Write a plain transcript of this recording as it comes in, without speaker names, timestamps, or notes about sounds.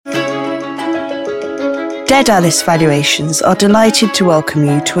Dead Alice Valuations are delighted to welcome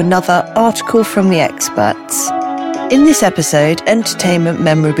you to another article from the experts. In this episode, entertainment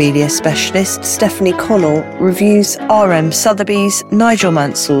memorabilia specialist Stephanie Connell reviews RM Sotheby's Nigel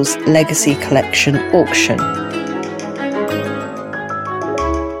Mansell's Legacy Collection auction.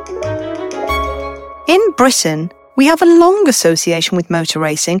 In Britain, we have a long association with motor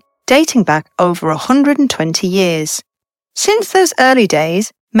racing dating back over 120 years. Since those early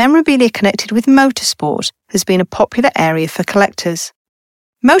days, memorabilia connected with motorsport has been a popular area for collectors.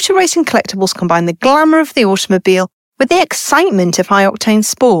 Motor racing collectibles combine the glamour of the automobile with the excitement of high-octane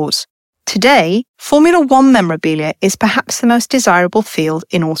sport. Today, Formula One memorabilia is perhaps the most desirable field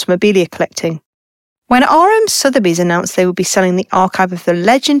in automobilia collecting. When RM Sotheby's announced they would be selling the archive of the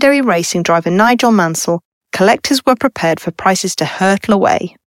legendary racing driver Nigel Mansell, collectors were prepared for prices to hurtle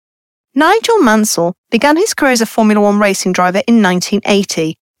away. Nigel Mansell began his career as a Formula One racing driver in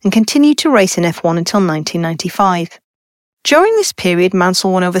 1980 and continued to race in F1 until 1995. During this period,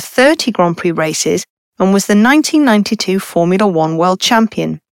 Mansell won over 30 Grand Prix races and was the 1992 Formula One World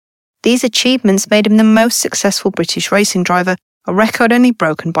Champion. These achievements made him the most successful British racing driver, a record only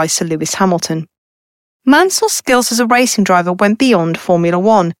broken by Sir Lewis Hamilton. Mansell's skills as a racing driver went beyond Formula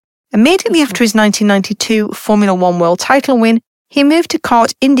One. Immediately after his 1992 Formula One World title win, he moved to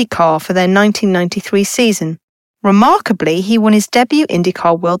kart IndyCar for their 1993 season. Remarkably, he won his debut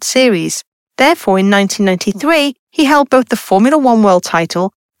IndyCar World Series. Therefore, in 1993, he held both the Formula One World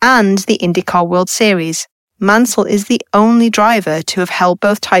title and the IndyCar World Series. Mansell is the only driver to have held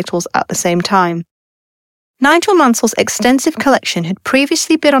both titles at the same time. Nigel Mansell's extensive collection had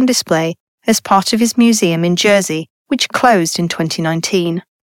previously been on display as part of his museum in Jersey, which closed in 2019.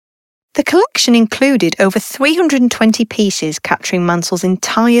 The collection included over 320 pieces capturing Mansell's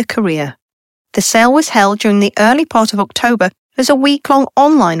entire career. The sale was held during the early part of October as a week-long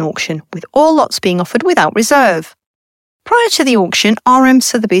online auction, with all lots being offered without reserve. Prior to the auction, RM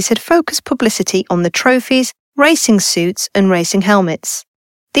Sotheby's had focused publicity on the trophies, racing suits and racing helmets.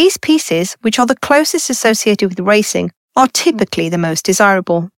 These pieces, which are the closest associated with racing, are typically the most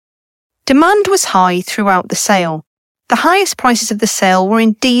desirable. Demand was high throughout the sale. The highest prices of the sale were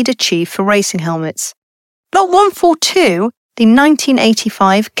indeed achieved for racing helmets. Lot 142, the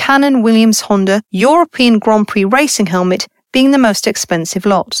 1985 Canon Williams Honda European Grand Prix racing helmet, being the most expensive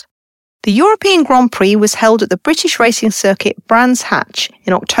lot. The European Grand Prix was held at the British racing circuit Brands Hatch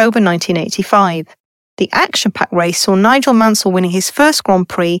in October 1985. The action-packed race saw Nigel Mansell winning his first Grand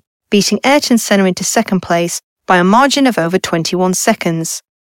Prix, beating Ayrton Senna into second place by a margin of over 21 seconds.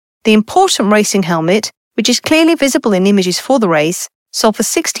 The important racing helmet, which is clearly visible in images for the race, sold for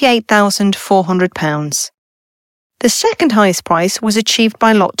 £68,400. The second highest price was achieved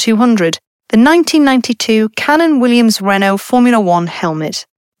by Lot 200, the 1992 Canon Williams Renault Formula One helmet.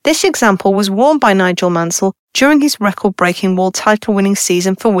 This example was worn by Nigel Mansell during his record-breaking world title-winning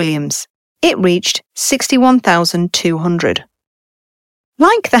season for Williams. It reached £61,200.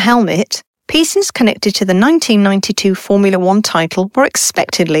 Like the helmet, pieces connected to the 1992 Formula One title were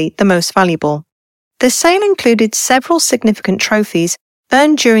expectedly the most valuable. The sale included several significant trophies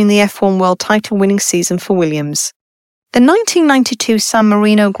earned during the F1 World title-winning season for Williams. The 1992 San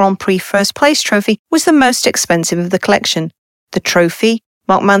Marino Grand Prix first place trophy was the most expensive of the collection. The trophy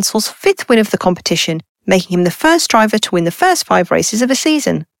marked Mansell's fifth win of the competition, making him the first driver to win the first 5 races of a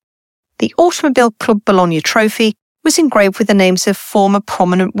season. The Automobile Club Bologna trophy was engraved with the names of former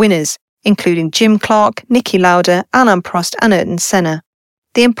prominent winners, including Jim Clark, Niki Lauda, Alain Prost and Ayrton Senna.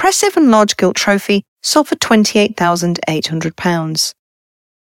 The impressive and large gilt trophy sold for £28,800.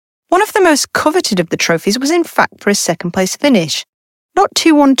 One of the most coveted of the trophies was in fact for a second-place finish. Lot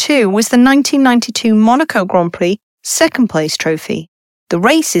 212 was the 1992 Monaco Grand Prix second-place trophy. The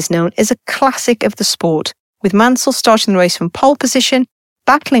race is known as a classic of the sport, with Mansell starting the race from pole position,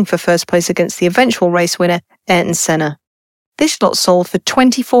 battling for first place against the eventual race winner, Ayrton Senna. This lot sold for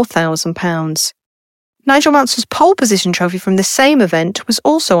 £24,000. Nigel Mansell's pole position trophy from the same event was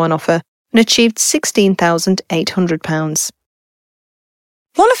also on offer and achieved £16,800.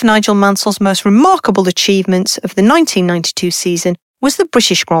 One of Nigel Mansell's most remarkable achievements of the 1992 season was the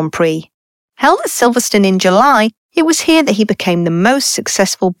British Grand Prix. Held at Silverstone in July, it was here that he became the most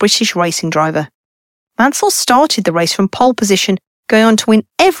successful British racing driver. Mansell started the race from pole position, going on to win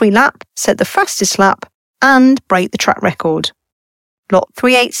every lap, set the fastest lap, and break the track record. Lot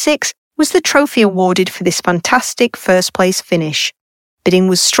 386 was the trophy awarded for this fantastic first-place finish. Bidding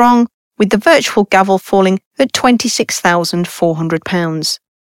was strong, with the virtual gavel falling at £26,400.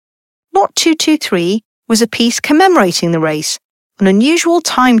 Lot 223 was a piece commemorating the race. An unusual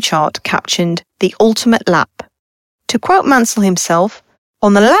time chart captioned the ultimate lap. To quote Mansell himself,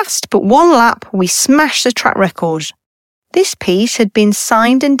 On the last but one lap, we smashed the track record. This piece had been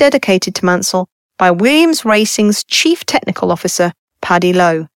signed and dedicated to Mansell by Williams Racing's Chief Technical Officer, Paddy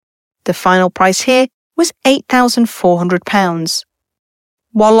Lowe. The final price here was £8,400.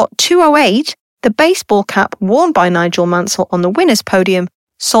 While lot 208, the baseball cap worn by Nigel Mansell on the winner's podium,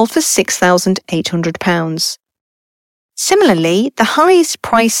 sold for £6,800. Similarly, the highest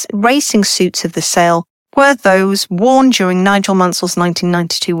price racing suits of the sale were those worn during Nigel Mansell's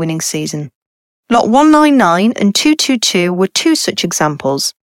 1992 winning season. Lot 199 and 222 were two such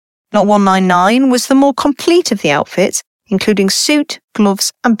examples. Lot 199 was the more complete of the outfits, including suit,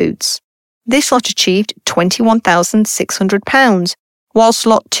 gloves and boots. This lot achieved £21,600, whilst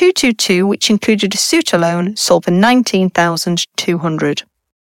lot 222, which included a suit alone, sold for £19,200.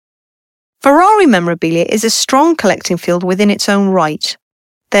 Ferrari memorabilia is a strong collecting field within its own right.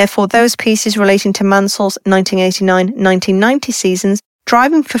 Therefore, those pieces relating to Mansell's 1989-1990 seasons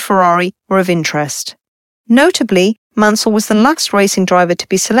driving for Ferrari were of interest. Notably, Mansell was the last racing driver to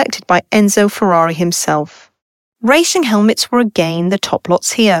be selected by Enzo Ferrari himself. Racing helmets were again the top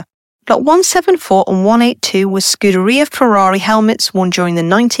lots here. Lot 174 and 182 were Scuderia Ferrari helmets worn during the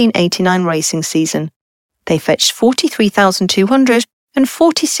 1989 racing season. They fetched £43,200 and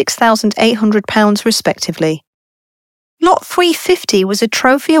 £46,800 respectively. Lot 350 was a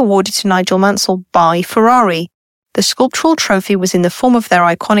trophy awarded to Nigel Mansell by Ferrari. The sculptural trophy was in the form of their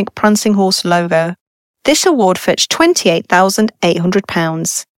iconic prancing horse logo. This award fetched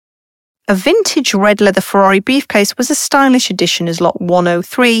 £28,800. A vintage red leather Ferrari briefcase was a stylish addition as lot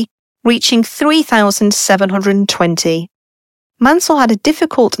 103, reaching £3,720. Mansell had a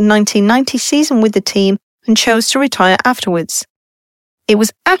difficult 1990 season with the team and chose to retire afterwards. It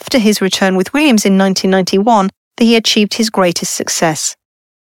was after his return with Williams in 1991 that he achieved his greatest success.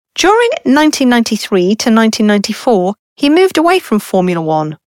 During 1993 to 1994, he moved away from Formula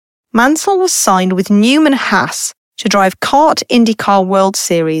One. Mansell was signed with Newman Haas to drive kart IndyCar World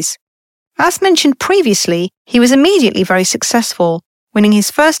Series. As mentioned previously, he was immediately very successful, winning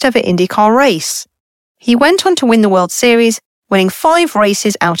his first ever IndyCar race. He went on to win the World Series, winning 5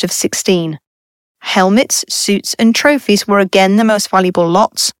 races out of 16. Helmets, suits and trophies were again the most valuable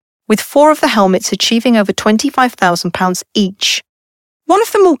lots, with 4 of the helmets achieving over £25,000 each. One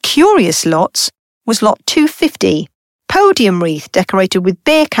of the more curious lots was lot 250, podium wreath decorated with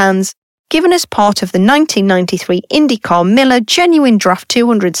beer cans, given as part of the 1993 IndyCar Miller Genuine Draft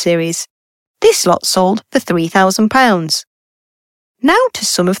 200 series. This lot sold for £3,000. Now to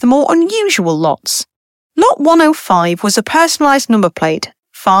some of the more unusual lots. Lot 105 was a personalised number plate,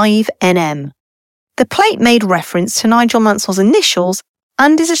 5NM. The plate made reference to Nigel Mansell's initials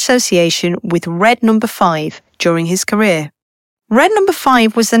and his association with Red Number 5 during his career. Red Number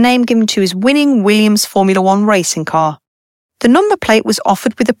 5 was the name given to his winning Williams Formula One racing car. The number plate was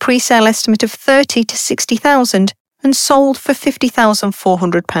offered with a pre-sale estimate of £30,000 to £60,000 and sold for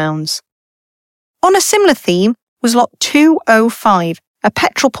 £50,400. On a similar theme was lot 205, a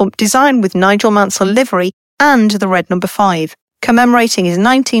petrol pump designed with Nigel Mansell livery and the Red Number 5, commemorating his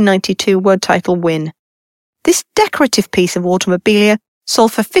 1992 world title win. This decorative piece of automobilia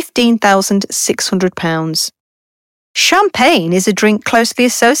sold for £15,600. Champagne is a drink closely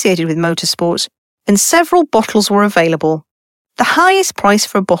associated with motorsport, and several bottles were available. The highest price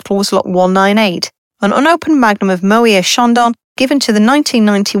for a bottle was lot 198, an unopened magnum of Moët Chandon given to the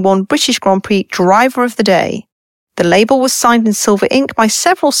 1991 British Grand Prix Driver of the Day. The label was signed in silver ink by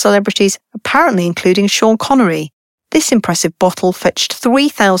several celebrities, apparently including Sean Connery. This impressive bottle fetched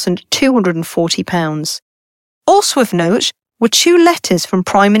 £3,240. Also of note were 2 letters from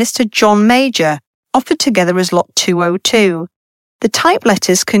Prime Minister John Major, offered together as lot 202. The type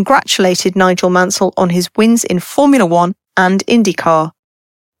letters congratulated Nigel Mansell on his wins in Formula One and IndyCar.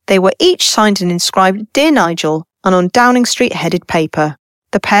 They were each signed and inscribed Dear Nigel and on Downing Street headed paper.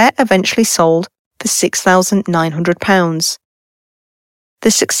 The pair eventually sold for £6,900.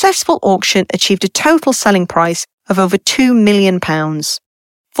 The successful auction achieved a total selling price of over £2 million.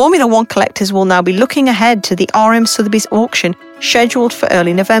 Formula One collectors will now be looking ahead to the RM Sotheby's auction scheduled for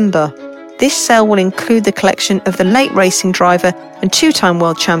early November. This sale will include the collection of the late racing driver and 2-time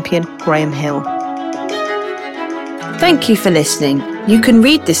world champion Graham Hill. Thank you for listening. You can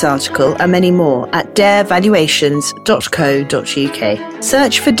read this article and many more at darevaluations.co.uk.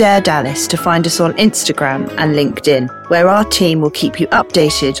 Search for Dare Dallas to find us on Instagram and LinkedIn, where our team will keep you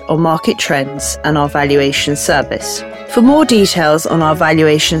updated on market trends and our valuation service. For more details on our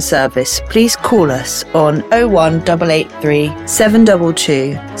valuation service, please call us on 01883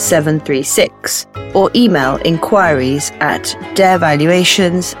 722 736 or email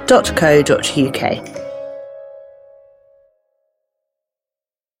inquiries@darevaluations.co.uk.